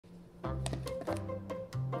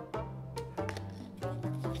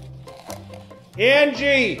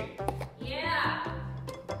Angie! Yeah.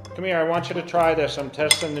 Come here, I want you to try this. I'm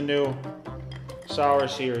testing the new sour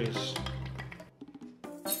series.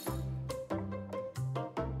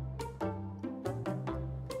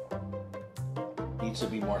 Needs to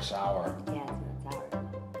be more sour. Yeah, it's not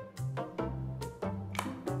sour.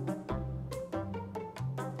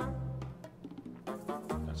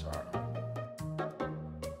 That's sour.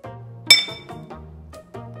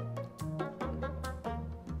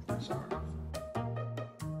 That's sour enough.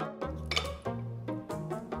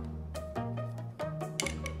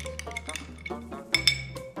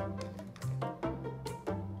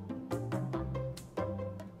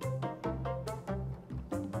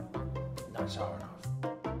 Not sour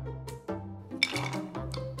enough.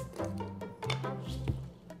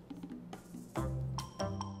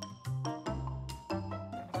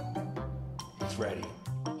 It's ready.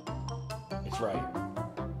 It's right.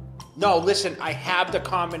 No, listen, I have the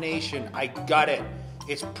combination. I got it.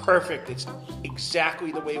 It's perfect. It's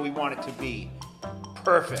exactly the way we want it to be.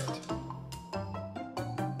 Perfect.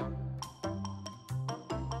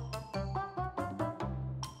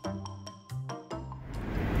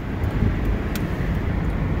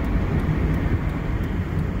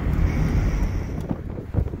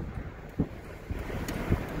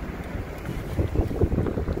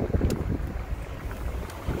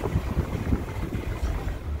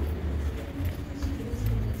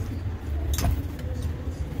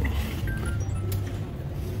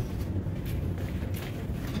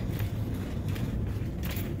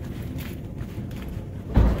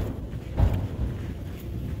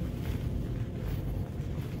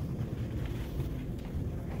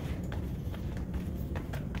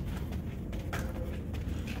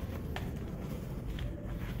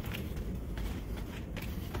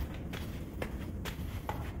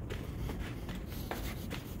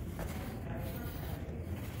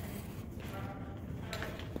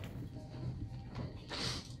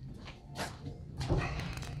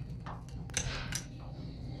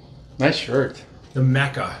 Nice shirt. The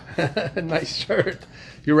Mecca. Nice shirt.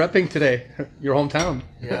 You're repping today. Your hometown.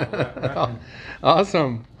 Yeah, repping.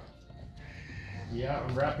 Awesome. Yeah,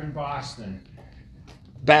 I'm repping Boston.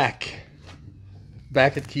 Back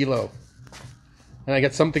at Kilo. And I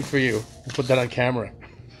got something for you. I'll put that on camera.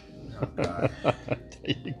 Oh, God.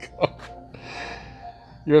 There you go.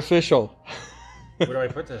 You're official. Where do I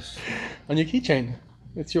put this? On your keychain.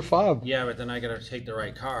 It's your fob. Yeah, but then I gotta take the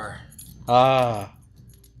right car. Ah.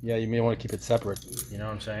 Yeah, you may want to keep it separate. You know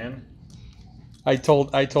what I'm saying? I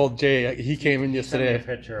told Jay, he came in Send me yesterday a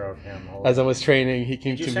picture of him. as I was training. He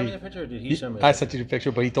came Did you to send me. me the picture or did he send me the I picture? sent you the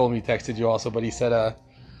picture, but he told me he texted you also. But he said, I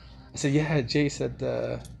said, yeah, Jay said,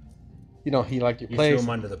 you know, he liked your You place. threw him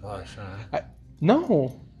under the bus, huh?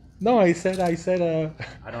 No, I said, I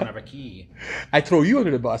don't have a key. I throw you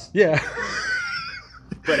under the bus. Yeah.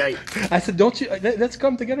 But I said, don't you, let's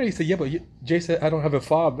come together. He said, yeah, but Jay said, I don't have a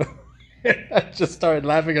fob. I just started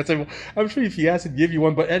laughing. I said, well, I'm sure if he asked, he'd give you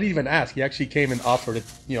one, but I didn't even ask. He actually came and offered it,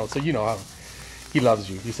 you know, so you know how he loves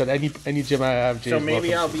you. He said, any gym I have, Jay's so maybe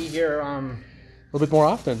welcome. I'll be here, A little bit more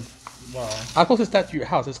often. well, How close is that to your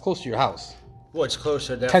house? It's close to your house. well, it's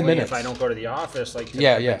closer definitely minutes. if I don't go to the office. Like,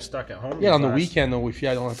 Yeah, I've yeah. been stuck at home. Yeah, on the these last- weekend, though, if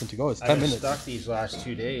I don't happen to go, it's I've 10 been minutes. stuck these last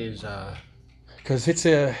 2 days. Because it's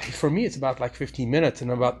for me, it's about like 15 minutes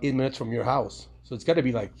and about 8 minutes from your house. So it's got to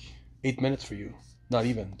be like 8 minutes for you. Not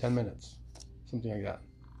even 10 minutes. Something like that.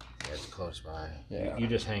 Yeah, it's close by. Yeah. You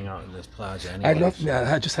just hang out in this plaza I anyway. love that.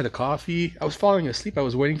 I just had a coffee. I was falling asleep. I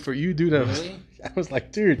was waiting for you, dude. Really? I was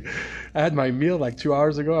like, dude, I had my meal like 2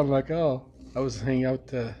 hours ago. I'm like, oh, I was hanging out.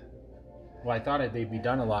 Well, I thought they'd be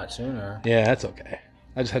done a lot sooner. Yeah, that's okay.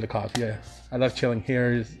 I just had a coffee. Yeah. I love chilling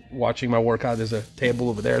here, just watching my workout. There's a table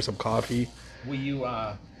over there, some coffee. Well, you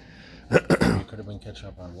could have been catching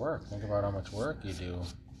up on work. Think about how much work you do.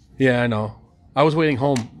 Yeah, I know. I was waiting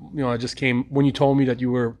home. You know, I just came when you told me that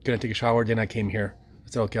you were gonna take a shower. Then I came here. I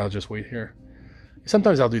said, okay, I'll just wait here.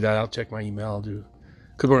 Sometimes I'll do that. I'll check my email. I'll do.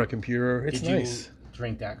 Could work on a computer. It's Did nice. you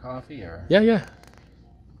drink that coffee or? Yeah, yeah,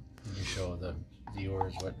 Did you show the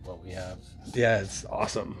viewers what we have? yeah. It's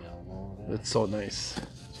awesome. Available over there? It's so nice.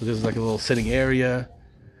 So there's like a little sitting area.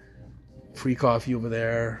 Free coffee over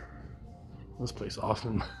there. This place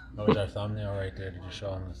awesome. Oh, is our thumbnail right there? Did you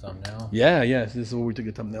show them the thumbnail? Yeah, yeah. This is where we took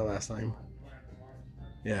a thumbnail last time.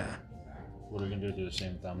 Yeah. What are we gonna do the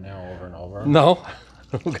same thumbnail over and over? No,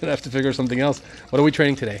 we're gonna have to figure something else. What are we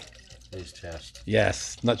training today? His chest.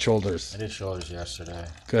 Yes, not shoulders. I did shoulders yesterday.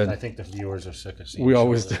 Good. I think the viewers are sick of seeing We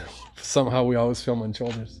always do. shoulders. Somehow we always film on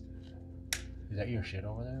shoulders. Is that your shit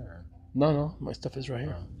over there? Or? No, my stuff is right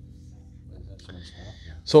here. Is that someone's stuff?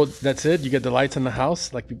 Yeah. So that's it. You get the lights in the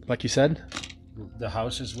house, like you said. The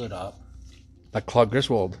house is lit up. Like Claude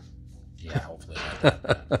Griswold. Yeah, hopefully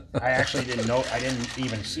not. I actually didn't know. I didn't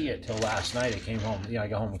even see it till last night. I came home. I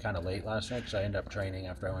got home kind of late last night because I ended up training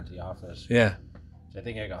after I went to the office. Yeah. So I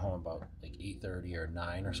think I got home about like 8:30 or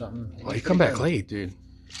 9 or something. Oh, you come back late, dude.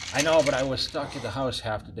 I know, but I was stuck at the house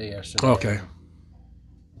half the day yesterday. Okay.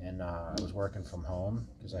 And I was working from home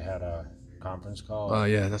because I had a conference call. Oh,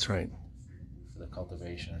 yeah, that's right. For the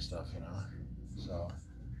cultivation and stuff, So.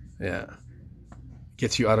 Yeah.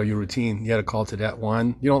 Gets you out of your routine. You had a call to that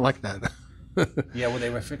one. You don't like that. Yeah, well, they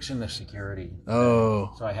were fixing the security.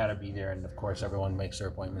 Oh. So I had to be there, and of course, everyone makes their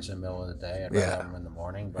appointments in the middle of the day. I'd rather have them in the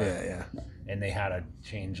morning. But, Yeah. And they had to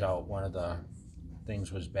change out one of the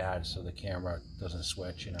things was bad, so the camera doesn't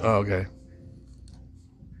switch. Oh, okay.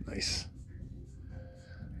 Nice.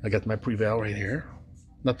 I got my Prevail right here.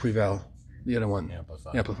 Not Prevail. The other one.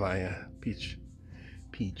 Amplify, yeah. Peach.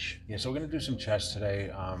 Yeah, so we're going to do some chest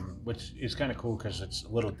today, which is kind of cool because it's a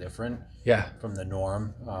little different from the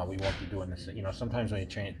norm. We won't be doing this. Sometimes when you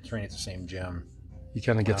train at the same gym, you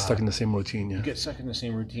kind of get stuck in the same routine, You get stuck in the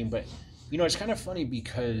same routine, but, it's kind of funny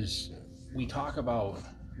because we talk about,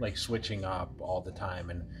 like, switching up all the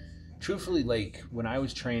time. And truthfully, like, when I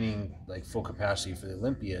was training, like, full capacity for the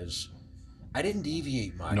Olympias, I didn't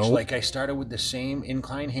deviate much. Nope. Like, I started with the same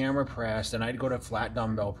incline hammer press, then I'd go to flat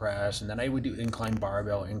dumbbell press, and then I would do incline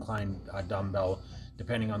barbell, incline dumbbell,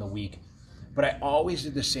 depending on the week. But I always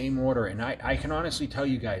did the same order, and I can honestly tell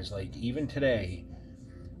you guys, like, even today,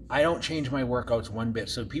 I don't change my workouts one bit.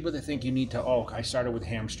 So people that think you need to, I started with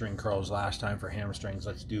hamstring curls last time for hamstrings,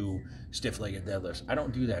 let's do stiff-legged deadlifts. I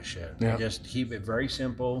don't do that shit. Yeah. I just keep it very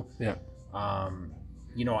simple. Yeah. I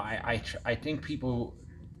think people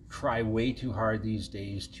try way too hard these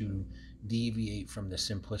days to deviate from the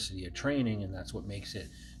simplicity of training, and that's what makes it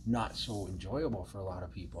not so enjoyable for a lot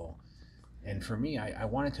of people. And for me, I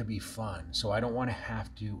want it to be fun, so I don't want to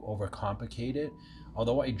have to overcomplicate it.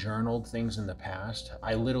 Although I journaled things in the past,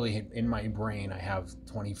 I literally, in my brain, I have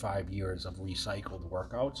 25 years of recycled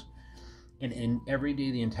workouts, and every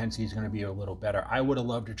day the intensity is going to be a little better. I would have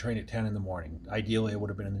loved to train at 10 in the morning. Ideally, I would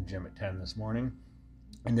have been in the gym at 10 this morning,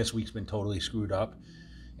 and this week's been totally screwed up.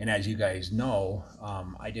 And as you guys know,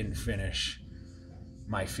 I didn't finish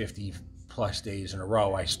my 50 plus days in a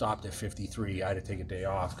row. I stopped at 53. I had to take a day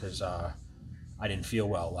off because I didn't feel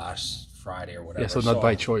well last Friday or whatever. Yeah, so not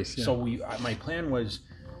by choice. Yeah. So my plan was,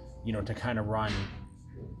 to kind of run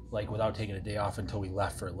like without taking a day off until we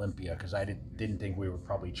left for Olympia, because I didn't think we would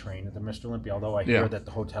probably train at the Mr. Olympia, although I hear that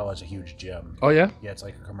the hotel has a huge gym. Oh, yeah? Yeah, it's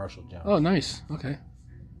like a commercial gym. Oh, nice. Okay.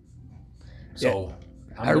 So... Yeah.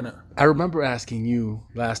 I remember asking you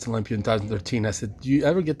last Olympia in 2013, I said, do you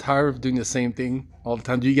ever get tired of doing the same thing all the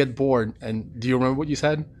time? Do you get bored? And do you remember what you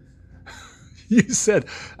said? You said,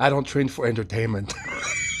 I don't train for entertainment.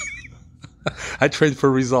 I train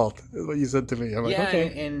for result. That's what you said to me. I'm like,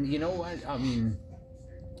 okay. And you know what? I mean,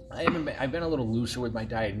 I've been a little looser with my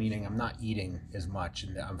diet, meaning I'm not eating as much,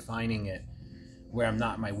 and I'm finding it where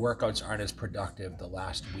my workouts aren't as productive the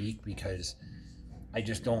last week because I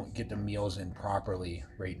just don't get the meals in properly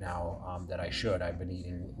right now that I should. I've been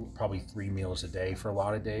eating probably 3 meals a day for a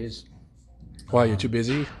lot of days. Why, you're too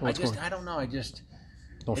busy? I don't know.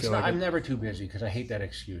 I'm never too busy because I hate that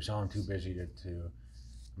excuse. I'm too busy to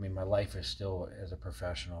my life is still as a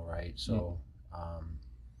professional, right? So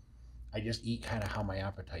I just eat kind of how my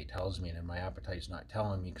appetite tells me, and my appetite's not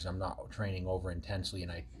telling me because I'm not training over intensely,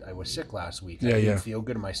 and I was sick last week. I didn't feel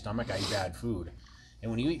good in my stomach. I ate bad food. And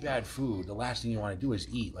when you eat bad food, the last thing you want to do is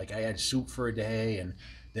eat. Like, I had soup for a day, and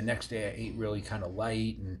the next day I ate really kind of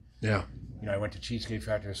light. And I went to Cheesecake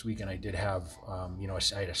Factory this week, and I did have, I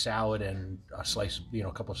had a salad and a slice,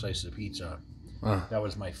 a couple of slices of pizza. That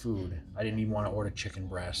was my food. I didn't even want to order chicken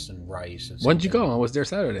breasts and rice. When did you go? I was there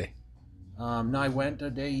Saturday. No, I went the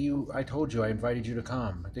day I told you, I invited you to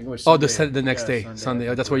come. I think it was Sunday. The next day, Sunday.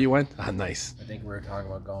 Oh, that's where you went? Ah, nice. I think we were talking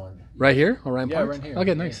about going. Right here? Or right in Park? Park? Right here.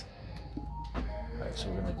 Okay, nice. So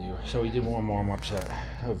we're gonna do. So we did one warm-up set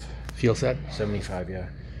of Feel set 75, yeah.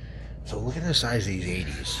 So look at the size of these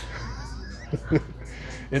 80s.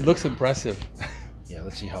 It looks impressive. Yeah,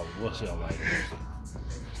 we'll see how light it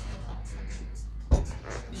is.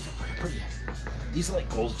 These are pretty. These are like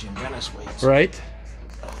Gold's Gym Venice weights. Right?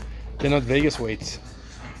 They're not Vegas weights.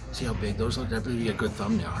 See how big those look? That'd be a good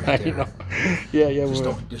thumbnail right there. I know. Yeah.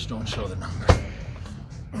 Just don't show the number.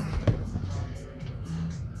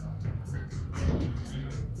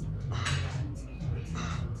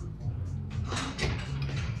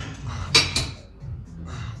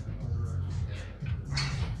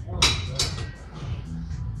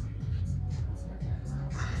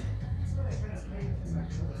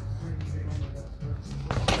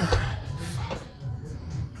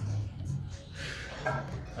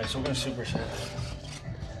 so we're going to superset.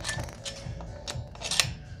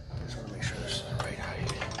 Just want to make sure this is the right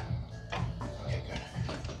height. Okay, good.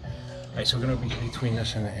 All right, so we're going to be between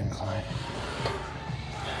this and the incline.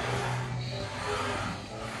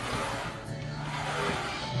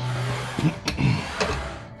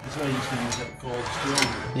 This is why I used to use that gold steel.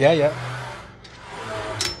 Yeah, yeah.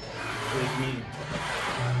 Big meat.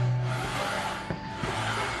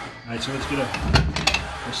 All right, so let's get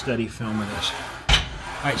a steady film of this.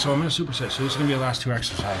 All right, so I'm going to superset. So this is going to be the last 2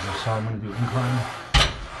 exercises. So I'm going to do incline,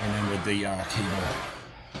 and then with the cable,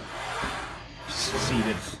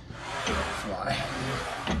 seated fly.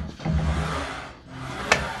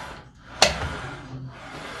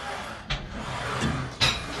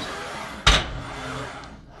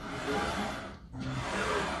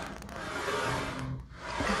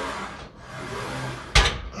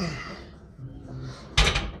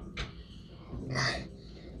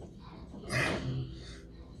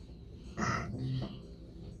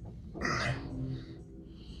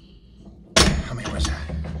 How many was that?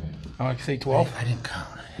 I like to say 12. I didn't count.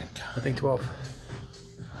 I think 12.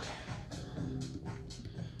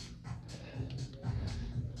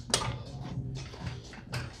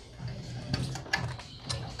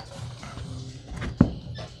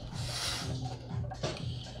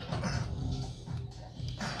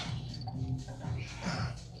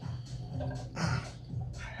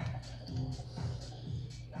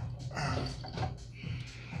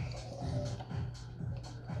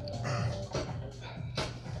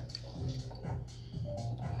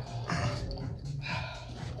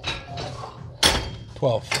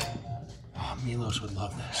 Oh, Milos would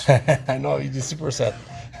love this. I know, you do superset.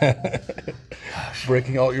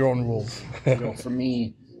 Breaking all your own rules. For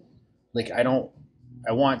me, like I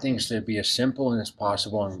want things to be as simple as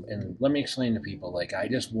possible. And let me explain to people, like I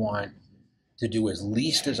just want to do as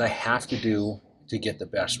least as I have to do to get the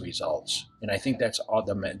best results. And I think that's all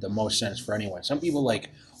the most sense for anyone. Some people like,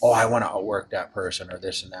 oh, I want to outwork that person or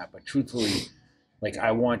this and that. But truthfully, like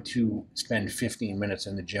I want to spend 15 minutes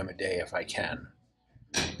in the gym a day if I can.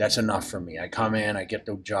 That's enough for me. I come in, I get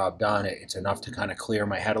the job done. It's enough to kind of clear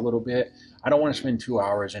my head a little bit. I don't want to spend 2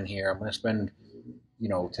 hours in here. I'm going to spend,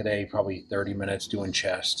 today probably 30 minutes doing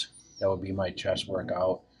chest. That would be my chest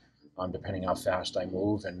workout, depending how fast I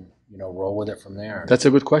move, and, roll with it from there. That's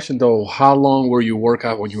a good question, though. How long were you work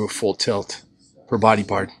out when you were full tilt per body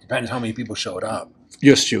part? Depends how many people showed up.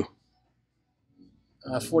 Just you.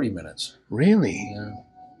 40 minutes. Really? Yeah,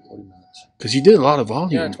 40 minutes. Because you did a lot of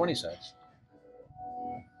volume. Yeah, 20 sets.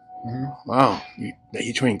 Mm-hmm. Wow,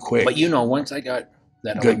 you trained quick. But once I got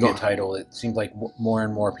that Olympia title, it seemed like more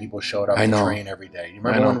and more people showed up to train every day. You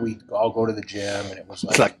remember when we all go to the gym and it was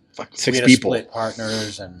like 6 we had people, split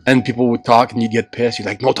partners, and people would talk and you'd get pissed. You're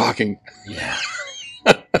like, no talking. Yeah.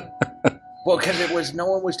 Well, because no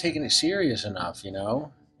one was taking it serious enough,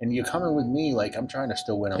 And you're coming with me, like I'm trying to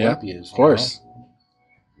still win Olympias. Of course.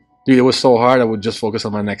 Dude, it was so hard. I would just focus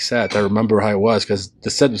on my next set. I remember how it was because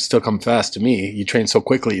the set would still come fast to me. You train so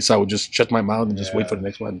quickly, so I would just shut my mouth and just wait for the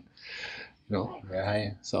next one.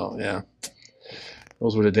 Right. So yeah,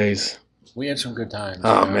 those were the days. We had some good times.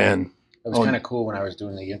 Oh man, it was kind of cool when I was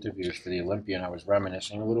doing the interviews for the Olympia, and I was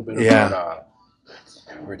reminiscing a little bit about.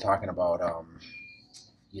 We were talking about,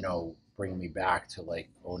 bringing me back to like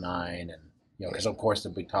 '09, and because of course the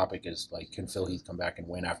big topic is like, can Phil Heath come back and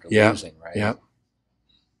win after losing, right? Yeah.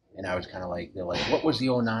 And I was kind of like, they're like, what was the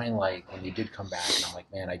 '09 like when you did come back? And I'm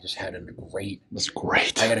like, man, I just had a great. That's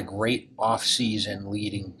great. I had a great off-season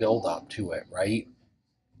leading build-up to it, right?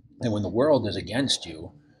 And when the world is against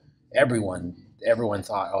you, everyone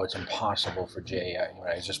thought, oh, it's impossible for Jay.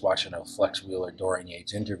 I was just watching a Flex Wheeler Dorian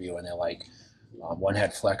Yates interview, and they're like, one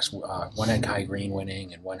had Kai Green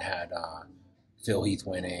winning, and one had Phil Heath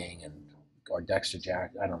winning, or Dexter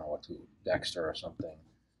Jack. I don't know Dexter or something,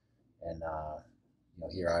 and.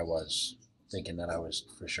 Here I was thinking that I was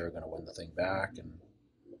for sure going to win the thing back, and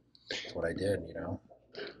that's what I did.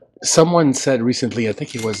 Someone said recently, I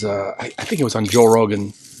think it was on Joe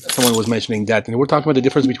Rogan. Someone was mentioning that, and we're talking about the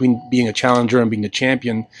difference between being a challenger and being the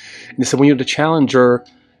champion. And they said when you're the challenger,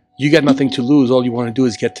 you got nothing to lose. All you want to do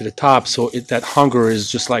is get to the top. So that hunger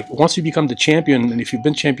is just like once you become the champion, and if you've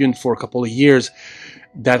been champion for a couple of years,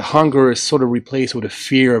 that hunger is sort of replaced with a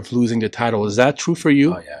fear of losing the title. Is that true for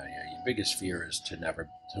you? Oh yeah. Biggest fear is to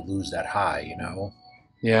lose that high,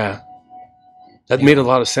 Yeah. That made a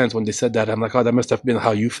lot of sense when they said that. I'm like, oh, that must have been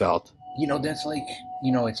how you felt. That's like,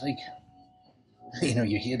 it's like,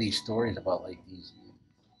 you hear these stories about like these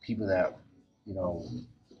people that,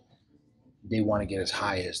 they want to get as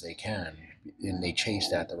high as they can and they chase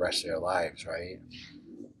that the rest of their lives, right?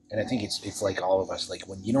 and I think it's like all of us. Like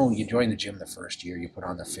when you join the gym the first year, you put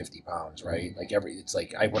on the 50 pounds, right? Like it's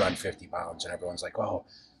like I put on 50 pounds, and everyone's like, "Oh,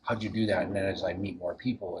 how'd you do that?" And then as I meet more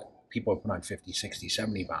people put on 50, 60,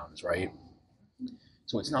 70 pounds, right?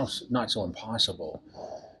 So it's not so impossible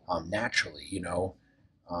naturally,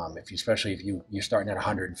 especially if you're starting at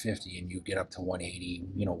 150 and you get up to 180,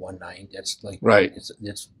 190, that's like Right.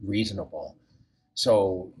 It's reasonable.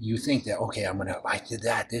 So you think that, okay, I did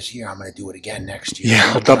that this year, I'm gonna do it again next year.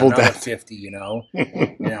 Yeah, I'll double that. 50, and all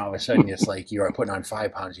of a sudden it's like you're putting on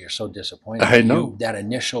 5 pounds, you're so disappointed. I know. That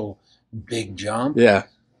initial big jump. Yeah.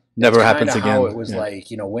 Never happens again. How it was like,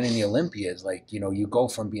 winning the Olympias, like, you go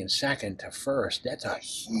from being second to first. That's a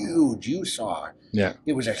huge, you saw. Yeah.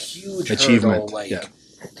 It was a huge achievement. Hurdle,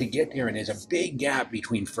 to get there, and there's a big gap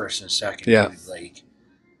between first and second. Yeah. Dude,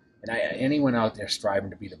 and anyone out there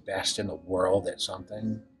striving to be the best in the world at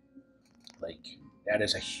something, that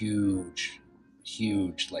is a huge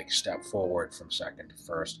step forward from second to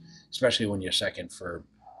first, especially when you're second for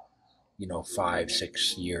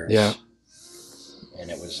 5-6 years. Yeah.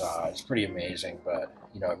 And it's pretty amazing, but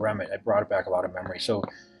it brought back a lot of memories. So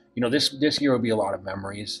this year will be a lot of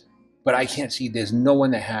memories, but I can't see, there's no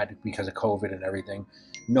one that had, because of COVID and everything,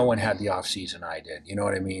 no one had the off season I did. You know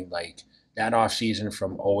what I mean? Like that off season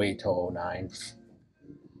from 08 to 09.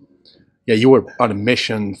 Yeah, you were on a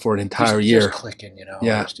mission for an entire year. Just clicking,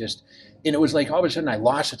 Yeah. And it was like all of a sudden I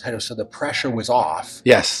lost the title, so the pressure was off.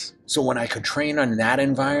 Yes. So when I could train on that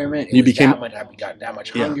environment, I got that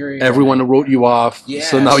much hungrier. Everyone wrote you off,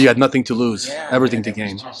 so now you had nothing to lose, everything to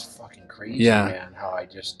gain. It was just fucking crazy, man. How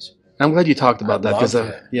I'm glad you talked about that, because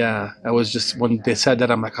I was just, when they said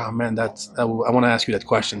that, I'm like, oh man, I want to ask you that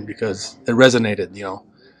question because it resonated.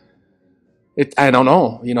 I don't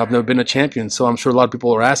know. I've never been a champion, so I'm sure a lot of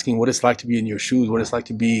people are asking what it's like to be in your shoes, what it's like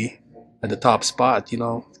to be at the top spot. It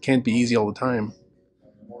can't be easy all the time.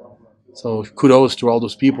 So kudos to all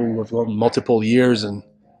those people who have gone multiple years, and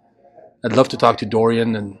I'd love to talk to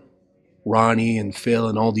Dorian and Ronnie and Phil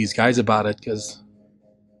and all these guys about it, because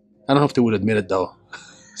I don't know if they would admit it though.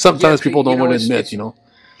 Sometimes people don't want to admit,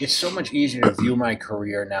 It's so much easier to view my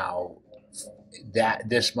career now that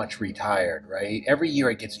this much retired, right? Every year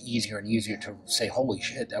it gets easier and easier to say, holy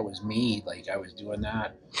shit, that was me. Like I was doing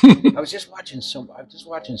that. I was just watching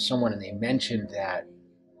someone, and they mentioned that,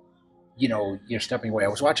 you're stepping away. I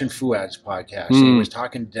was watching Fuad's podcast, and he was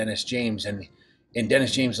talking to Dennis James, and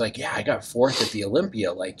Dennis James like, yeah, I got 4th at the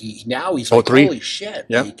Olympia. Like he's like, holy shit.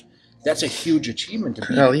 Yeah. Like, that's a huge achievement to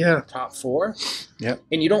be top 4. Yeah.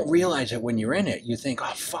 And you don't realize it when you're in it. You think,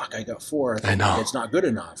 oh, fuck, I got 4th. I know. It's not good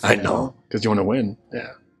enough. I know. Because you want to win.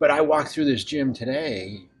 Yeah. But I walked through this gym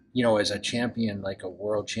today, as a champion, like a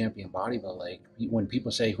world champion bodybuilder. Like when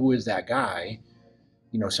people say, who is that guy?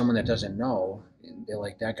 Someone that doesn't know, they're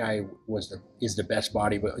like, that guy is the best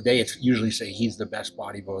bodybuilder. They usually say he's the best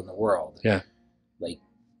bodybuilder in the world. Yeah. Like,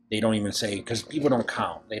 they don't even say, because people don't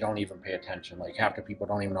count. They don't even pay attention. Like half the people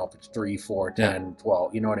don't even know if it's 3, 4, 10,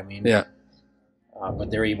 12. You know what I mean? Yeah.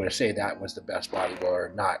 But they're able to say that was the best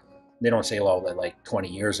bodybuilder. They don't say, like 20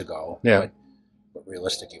 years ago. Yeah. But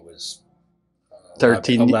realistic, it was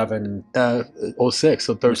 11, 06,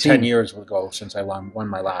 so 13. 10 years ago since I won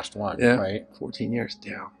my last one. Yeah. Right. 14 years.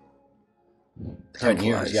 Damn. 10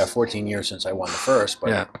 years. Yeah. 14 years since I won the first,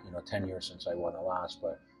 but 10 years since I won the last,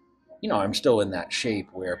 but. I'm still in that shape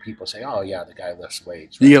where people say, oh, yeah, the guy lifts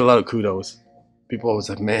weights. Right? You get a lot of kudos. People always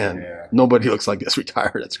like, man, nobody looks like this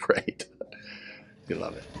retired. That's great. You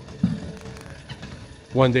love it.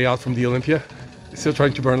 One day out from the Olympia, still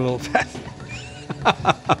trying to burn a little fat.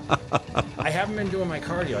 I haven't been doing my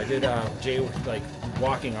cardio. I did, Jay was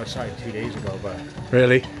walking outside 2 days ago, but.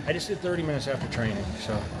 Really? I just did 30 minutes after training,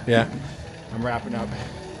 so. Yeah. I'm wrapping up.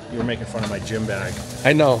 You were making fun of my gym bag.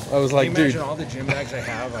 I know. I was like, dude. Imagine all the gym bags I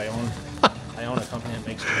have. I own a company that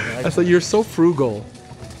makes gym bags. I thought you're so frugal.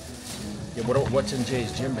 Yeah, what's in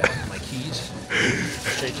Jay's gym bag? My keys,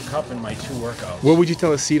 shaker cup, and my 2 workouts. What would you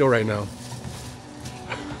tell Aceto right now?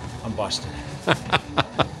 I'm busted.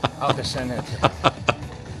 I'll just send it.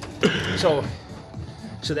 So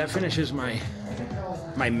that finishes my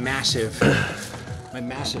massive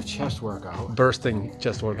chest workout. Bursting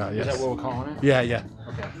chest workout. Yes. Is that what we're calling it? Yeah. Yeah.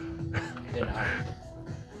 Okay. Then,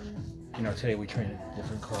 today we train a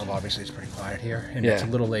different club. Obviously, it's pretty quiet here, and it's a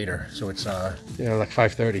little later, so it's like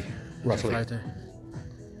 5:30, roughly. 5:30.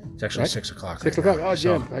 It's actually 6 o'clock. 6 o'clock. Oh,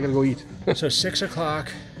 Jim, I gotta go eat. So 6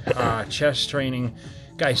 o'clock, chest training.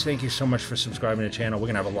 Guys, thank you so much for subscribing to the channel. We're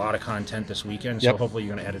gonna have a lot of content this weekend, so hopefully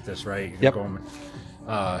you're gonna edit this right. Yep.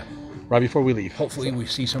 Right before we leave. Hopefully we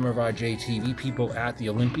see some of our JTV people at the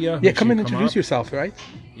Olympia. Yeah, come and introduce yourself, right?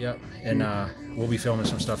 Yep, and we'll be filming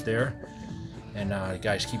some stuff there. And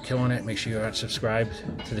guys, keep killing it. Make sure you're subscribed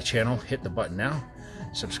to the channel. Hit the button now.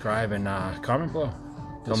 Subscribe and comment below.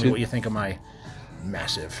 Tell me what you think of my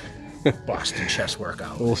massive Boston chest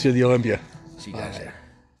workout. We'll see you at the Olympia. See you guys there.